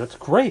working what I'm doing. It's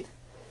great.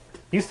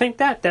 You think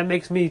that? That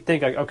makes me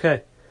think, like,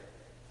 okay,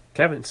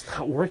 Kevin, it's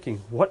not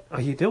working. What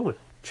are you doing?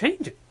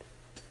 Change it.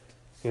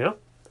 You know?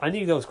 I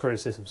need those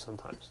criticisms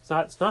sometimes.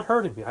 It's not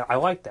hurting me. I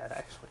like that,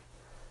 actually.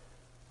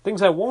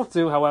 Things I won't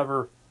do,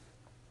 however,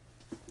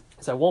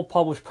 is I won't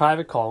publish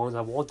private callings.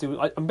 I'm going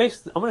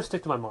to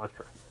stick to my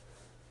mantra.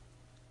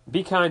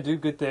 Be kind, do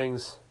good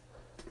things,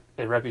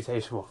 and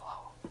reputation will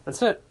follow.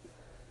 That's it.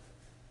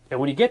 And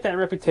when you get that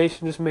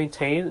reputation, just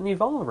maintain it and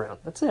evolve around.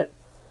 That's it.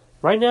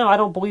 Right now, I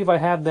don't believe I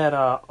have that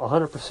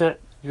 100%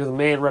 you're the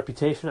man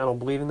reputation. I don't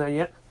believe in that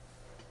yet.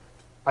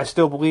 I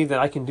still believe that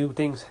I can do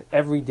things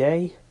every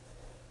day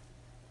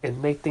and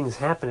make things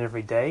happen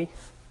every day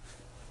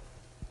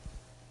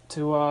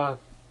to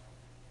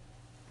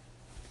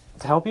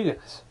help you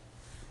guys.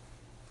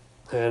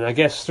 And I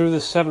guess through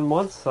this 7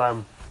 months,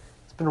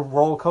 it's been a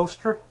roller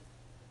coaster.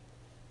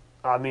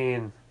 I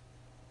mean,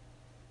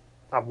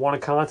 I've won a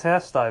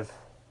contest. I've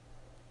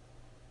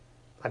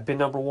been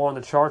number one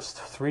on the charts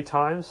 3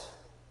 times,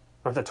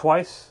 or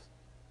twice.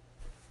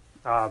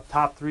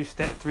 Top three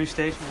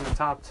stations in the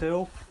top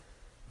 2.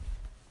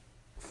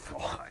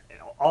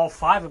 All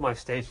 5 of my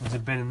stations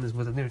have been in this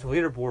with a new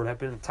leaderboard. Have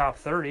been in the top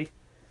 30,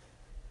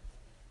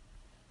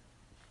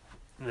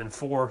 and then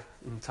 4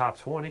 in the top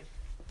 20.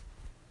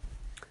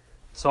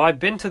 So I've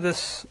been to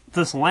this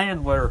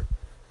land where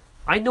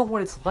I know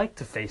what it's like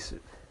to face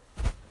it.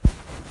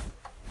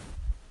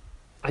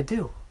 I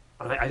do.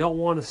 I don't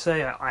want to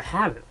say I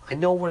haven't. I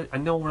know what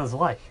it's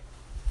like.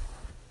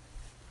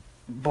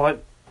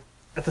 But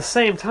at the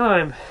same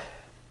time,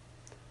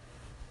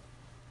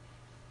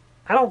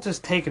 I don't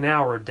just take an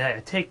hour a day.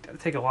 I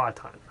take a lot of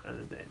time out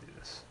of the day to do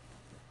this.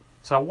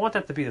 So I want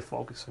that to be the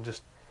focus.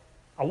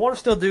 I want to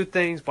still do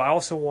things, but I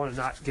also want to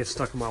not get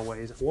stuck in my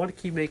ways. I want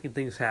to keep making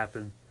things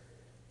happen.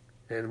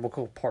 And we'll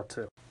go part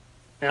 2.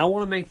 And I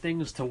want to make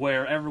things to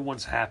where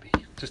everyone's happy.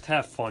 Just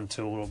have fun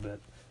too a little bit.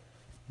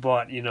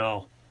 But, you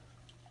know,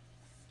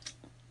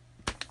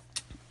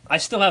 I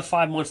still have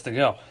 5 months to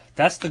go.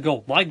 That's the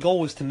goal. My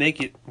goal is to make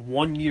it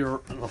 1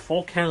 year, a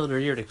full calendar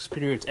year, to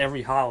experience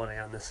every holiday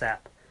on this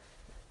app.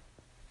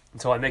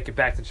 Until I make it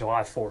back to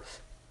July 4th.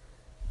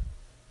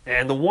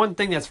 And the one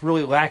thing that's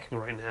really lacking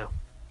right now,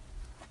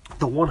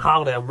 the one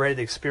holiday I'm ready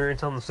to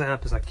experience on this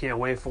app is I can't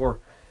wait for,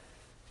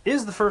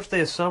 is the first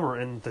day of summer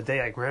and the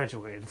day I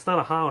graduated. It's not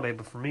a holiday,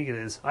 but for me it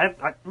is.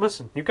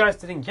 Listen, you guys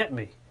didn't get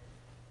me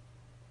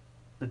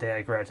the day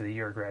I graduated, the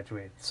year I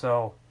graduated.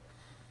 So,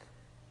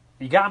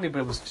 you got me, but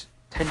it was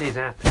 10 days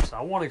after. So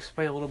I want to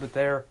explain a little bit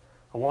there.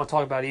 I want to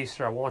talk about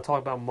Easter. I want to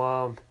talk about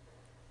Mom,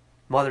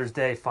 Mother's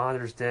Day,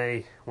 Father's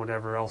Day,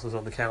 whatever else is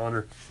on the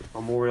calendar.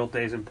 Memorial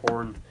Day is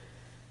important.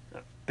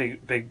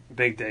 Big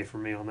day for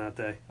me on that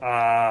day.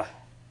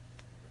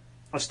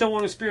 I still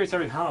want to experience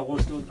everything.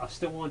 I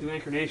still want to do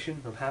Anchor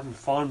Nation. I'm having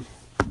fun.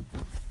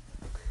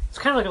 It's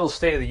kind of like a little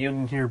State of the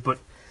Union here, but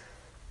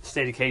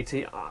State of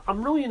KT.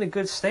 I'm really in a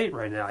good state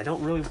right now. I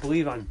don't really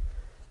believe I'm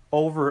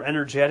over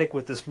energetic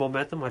with this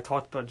momentum. I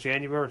talked about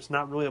January. It's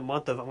not really a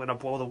month of I'm going to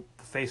blow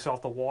the face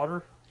off the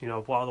water.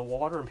 Blow the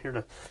water. I'm here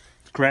to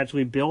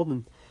gradually build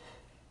and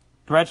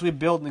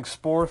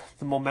explore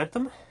the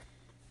momentum.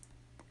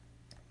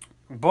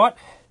 But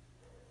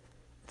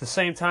at the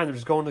same time,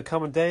 there's going to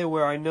come a day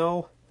where I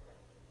know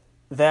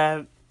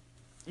that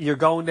you're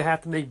going to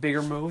have to make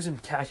bigger moves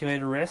and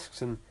calculated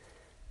risks, and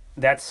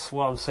that's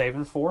what I'm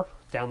saving for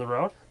down the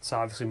road. So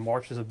obviously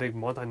March is a big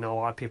month. I know a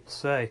lot of people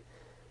say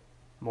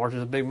March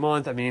is a big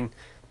month. I mean,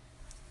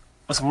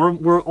 listen,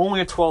 we're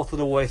only a 12th of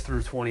the way through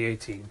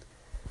 2018.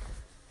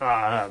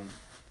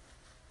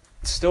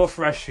 It's still a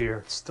fresh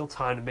year. It's still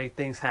time to make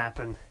things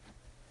happen.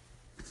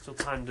 It's still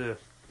time to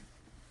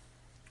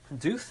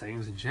do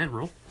things in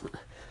general.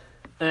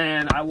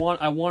 And I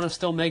want to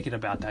still make it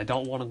about that. I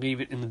don't want to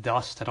leave it in the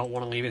dust. I don't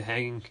want to leave it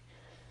hanging.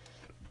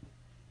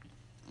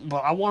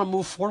 But I want to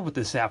move forward with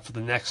this app for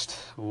the next,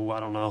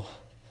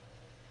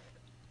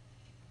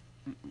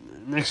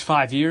 next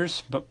 5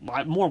 years. But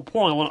more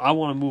importantly, I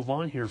want to move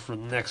on here for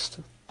the next,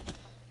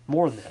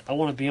 more than that. I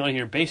want to be on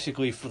here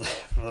basically for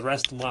the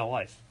rest of my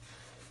life.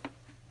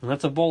 And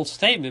that's a bold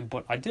statement,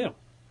 but I do.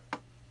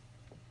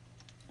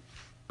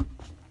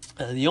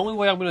 And the only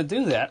way I'm going to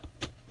do that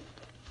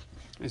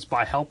is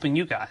by helping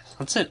you guys.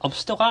 That's it. I'm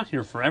still out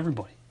here for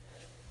everybody.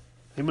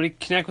 Anybody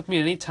connect with me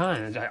at any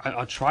time.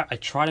 I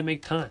try to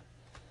make time.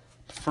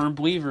 I'm a firm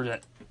believer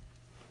that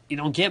you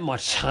don't get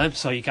much time,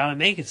 so you got to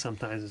make it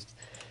sometimes.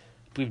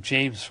 I believe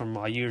James from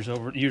years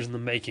in the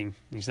making.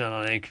 He's not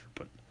on Anchor,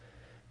 but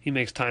he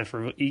makes time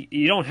for.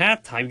 You don't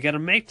have time. You got to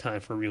make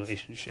time for a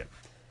relationship.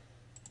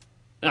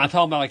 And I'm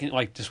talking about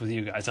like just with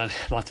you guys. I'm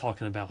not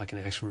talking about like an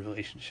actual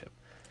relationship.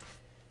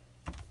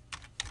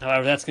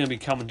 However, that's going to be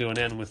coming to an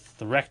end with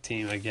the rec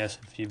team, I guess.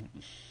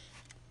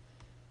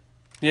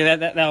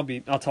 That'll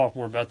be. I'll talk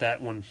more about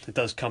that when it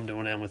does come to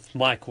an end with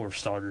my core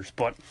starters.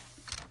 But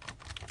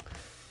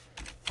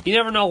you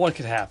never know what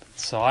could happen.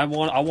 So I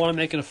want to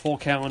make it a full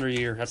calendar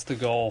year. That's the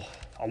goal.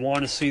 I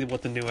want to see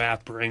what the new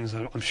app brings.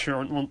 I'm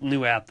sure the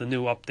new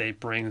update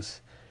brings.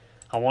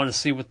 I want to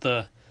see what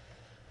the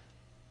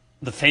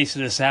face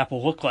of this app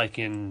will look like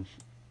in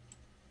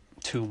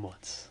 2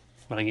 months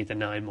when I get to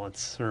 9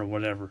 months or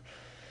whatever.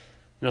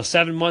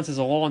 7 months is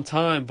a long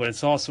time, but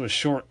it's also a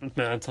short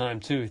amount of time,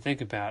 too.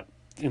 Think about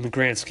it, in the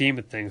grand scheme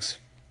of things.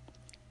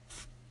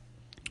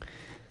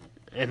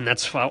 And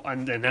that's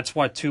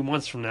why 2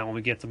 months from now, when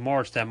we get to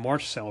March, that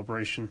March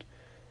celebration,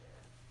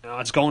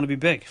 it's going to be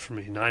big for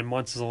me. 9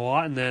 months is a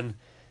lot, and then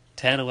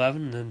 10,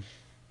 11, and then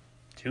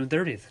June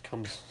 30th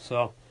comes.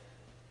 So,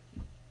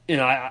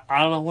 I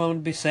don't know what I'm going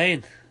to be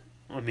saying.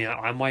 I mean,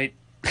 I might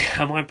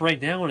break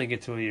down when I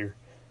get to a year.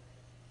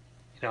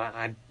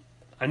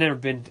 I've never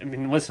been. I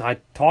mean, listen, I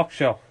talk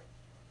show.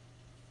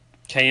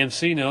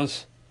 KMC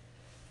knows.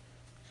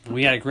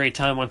 We had a great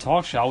time on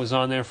talk show. I was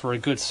on there for a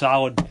good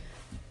solid.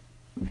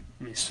 Let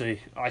me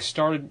see. I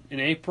started in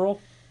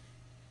April,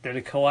 then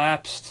it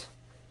collapsed.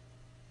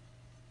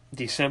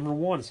 December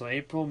 1. So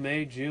April,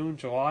 May, June,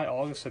 July,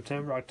 August,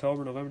 September,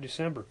 October, November,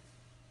 December.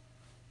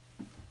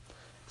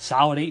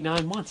 Solid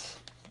 8-9 months.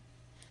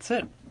 That's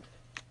it.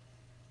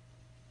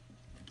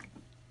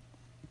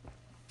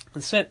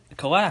 That's it. It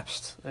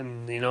collapsed,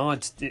 and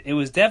it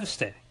was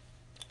devastating.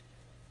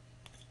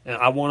 And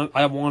I want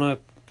to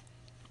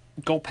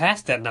go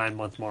past that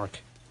 9-month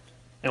mark,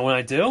 and when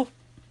I do,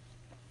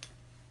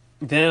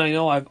 then I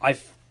know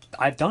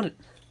I've done it.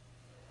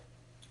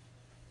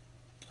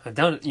 I've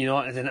done it.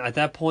 And then at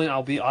that point,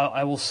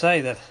 I will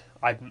say that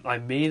I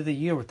made the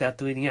year with that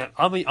deleting app.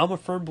 I'm a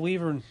firm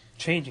believer in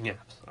changing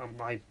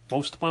apps.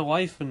 Most of my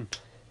life and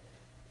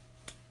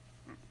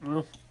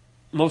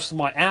most of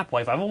my app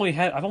life, I've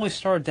only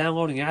started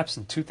downloading apps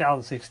in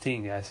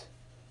 2016, guys.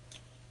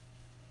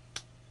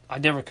 I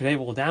never could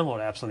able to download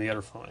apps on the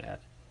other phone I had.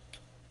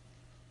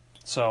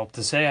 So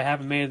to say I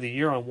haven't made it the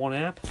year on one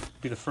app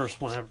would be the first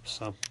one ever.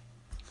 So,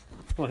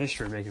 well,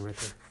 history making right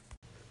there.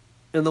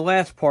 And the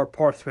last part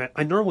 3,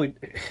 I normally,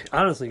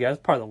 honestly, guys,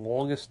 it's probably the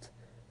longest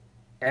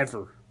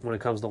ever when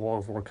it comes to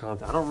long form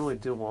content. I don't really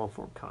do long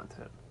form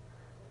content,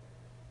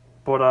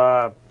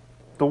 but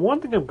the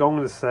one thing I'm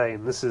going to say,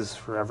 and this is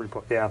for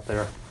everybody out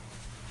there,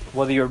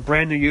 whether you're a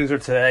brand new user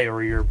today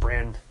or you're a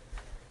brand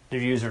new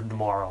user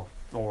tomorrow,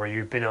 or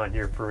you've been on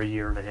here for a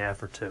year and a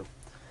half or 2,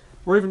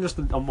 or even just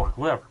a month,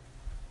 whatever,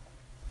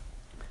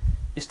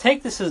 is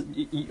take this as,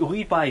 you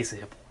lead by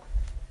example.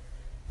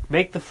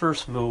 Make the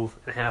first move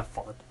and have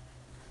fun.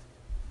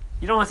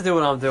 You don't have to do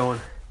what I'm doing,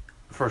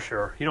 for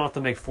sure. You don't have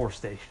to make 4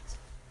 stations.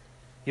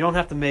 You don't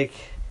have to make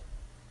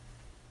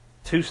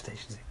 2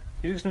 stations.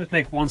 You just need to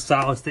make 1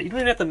 solid station. You don't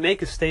even have to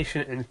make a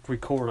station and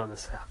record on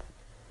this app.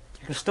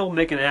 You can still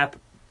make an app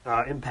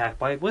impact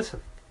by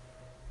listening.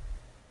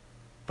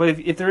 But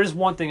if there is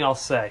one thing I'll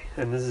say,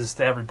 and this is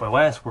to everybody,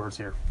 last words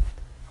here,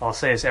 I'll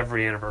say this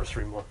every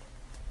anniversary month,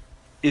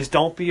 is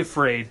don't be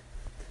afraid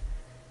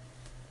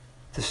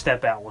to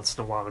step out once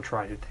in a while and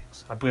try new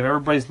things. I believe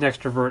everybody's an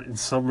extrovert in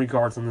some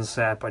regards on this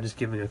app by just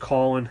giving a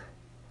call in.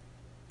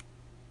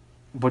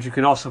 But you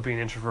can also be an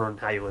introvert in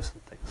how you listen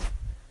to things.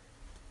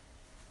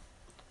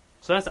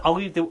 So I'll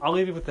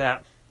leave you with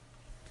that.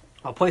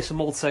 I'll play some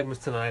old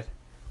segments tonight.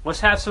 Let's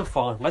have some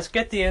fun. Let's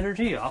get the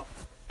energy up.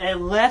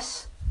 And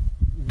let's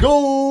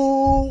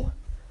go!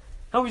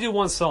 How about we do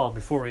one song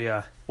before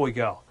we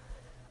go?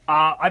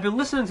 I've been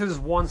listening to this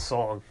one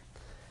song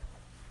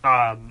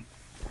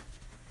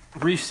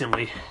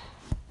recently.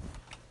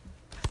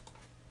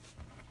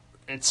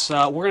 It's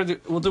we'll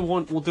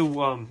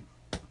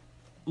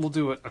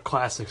do a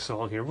classic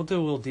song here. We'll do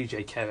a little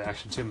DJ Kev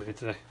action 2 minutes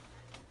today.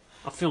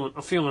 I'm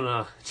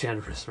feeling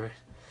generous, right?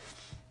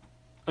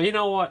 You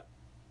know what?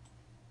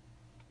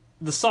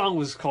 The song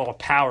was called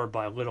 "Powered"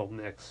 by Little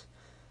Mix.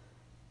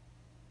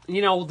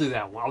 You know, we'll do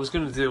that one. I was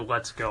gonna do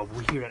 "Let's Go," but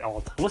we hear it all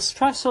the time. Let's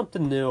try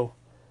something new,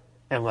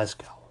 and let's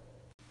go.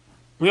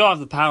 We all have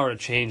the power to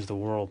change the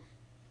world.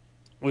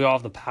 We all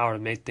have the power to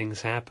make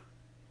things happen.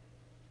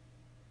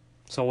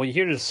 So when you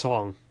hear this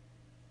song,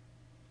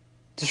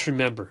 just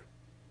remember,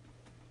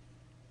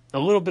 a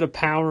little bit of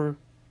power,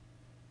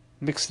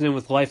 mixed in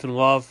with life and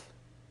love,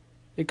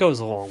 it goes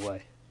a long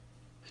way.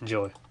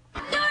 Enjoy.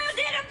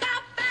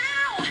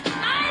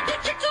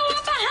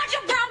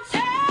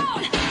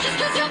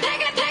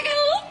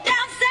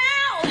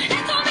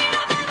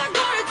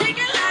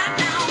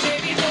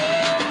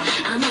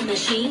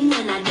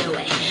 When I do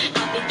it,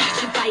 I'll be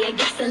catching fire,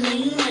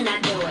 gasoline when I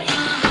do it. Just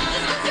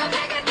 'cause you're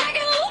packing,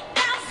 loop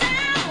down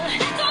south.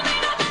 They told me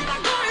I'm never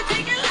gonna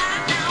take it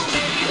live now,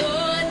 baby.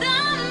 You're the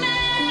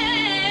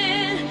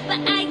man, but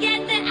I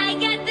get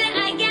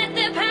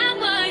the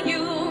power.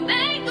 You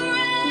make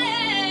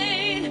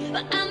rain,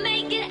 but I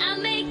make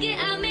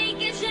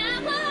it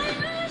shower.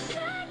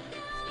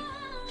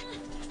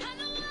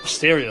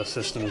 Stereo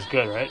system is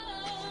good, right?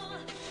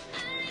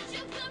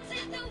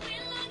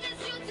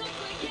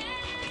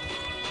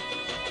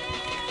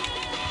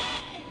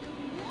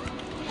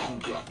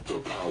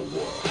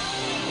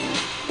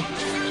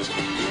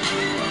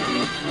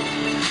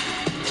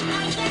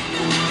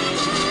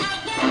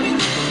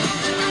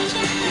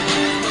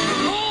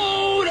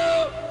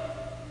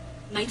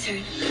 My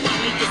turn. I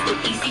make this look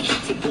easy.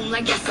 Take boom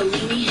like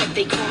gasoline.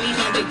 They call me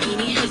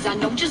Lamborghini, 'cause I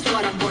know just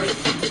what I'm worth.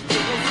 Set the 0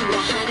 to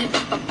 100,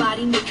 up my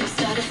body, make him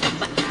stutter. Stop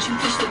my engine,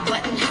 push the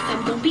button, 'cause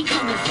I'm gonna be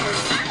coming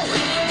first.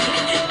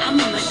 Yeah, I'm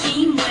a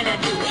machine when I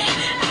do it.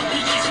 I'll be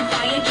catching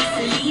fire,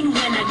 gasoline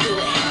when I do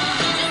it.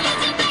 Just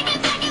 'cause you're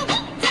packing,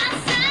 whoop down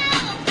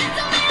south. That's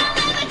the way I'm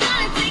never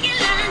gonna take it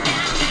lying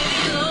down, baby.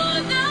 You're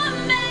the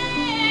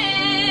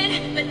man,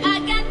 but I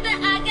got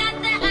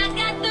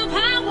the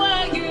power.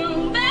 You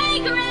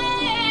make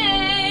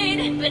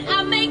rain, but I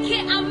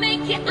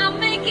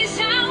make it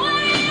shower.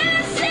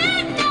 Yes,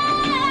 and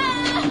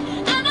now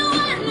I'm the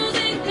one who's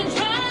in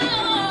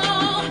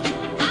control.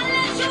 I'll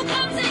let you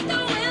come take the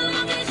wheel,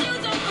 long as you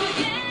don't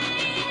forget.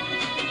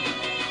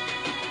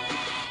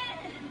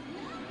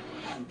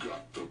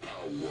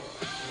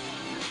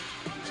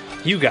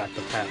 You got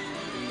the power.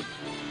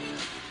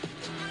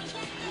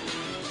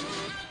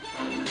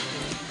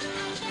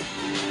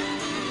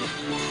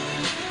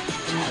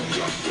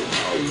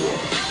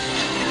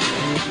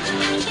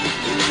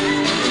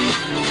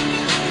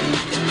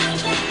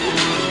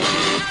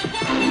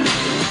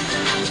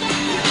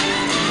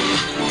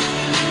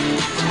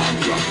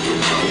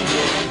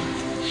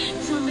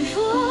 Tell me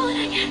fool,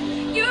 I got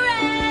your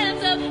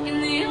hands up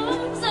in the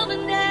arms of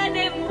an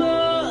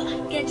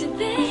animal. Get you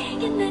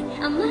thinking that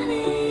I'm not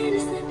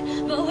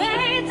innocent, but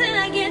wait till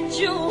I get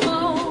you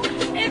home.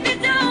 If you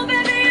don't,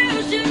 baby,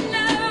 you should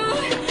know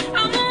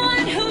I'm the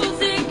one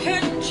who's in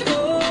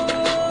control.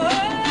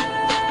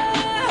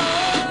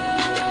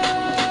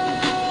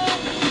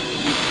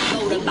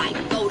 Motorbike,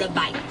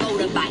 motorbike,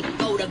 motorbike,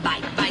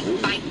 motorbike, bike,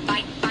 bike,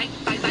 bike, bike,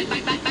 bike, bike,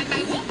 bike, bike, bike,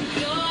 bike.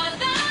 You're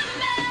the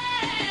man,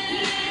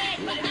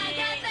 but I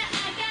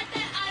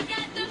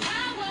got the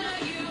power.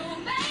 You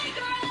make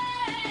rain,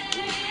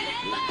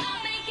 but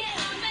I'll make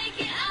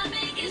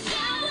it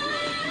shower.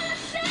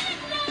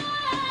 Shake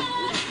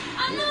now,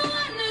 I'm the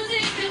one who's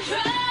in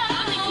control.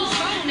 I'm in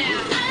control now.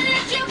 I'll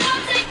let you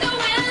come take the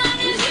wheel, long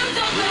as you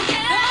don't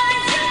forget.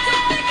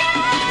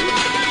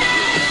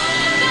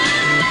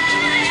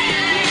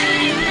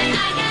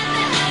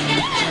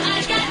 I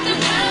got the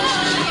power.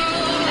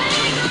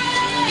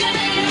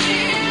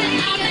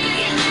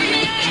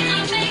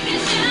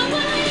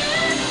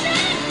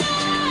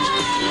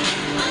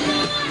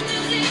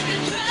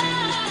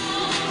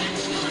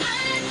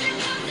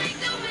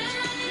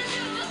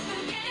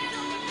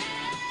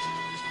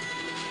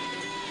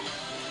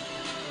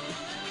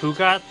 Who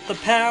got the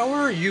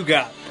power? You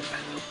got the power.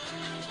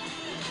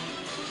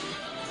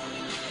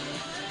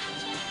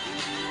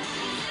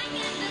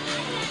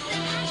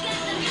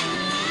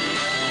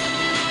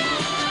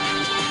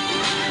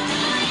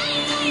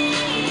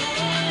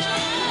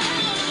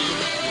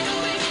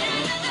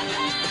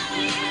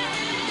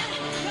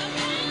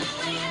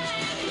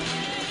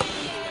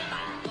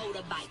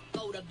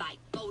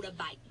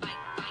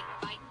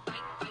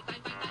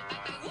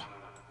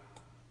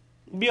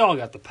 We all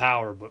got the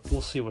power, but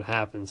we'll see what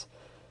happens.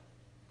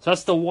 So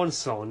that's the one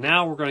song.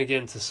 Now we're going to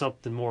get into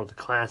something more of the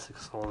classic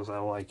songs I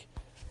like.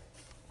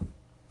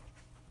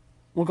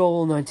 We'll go a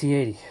little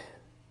 1980.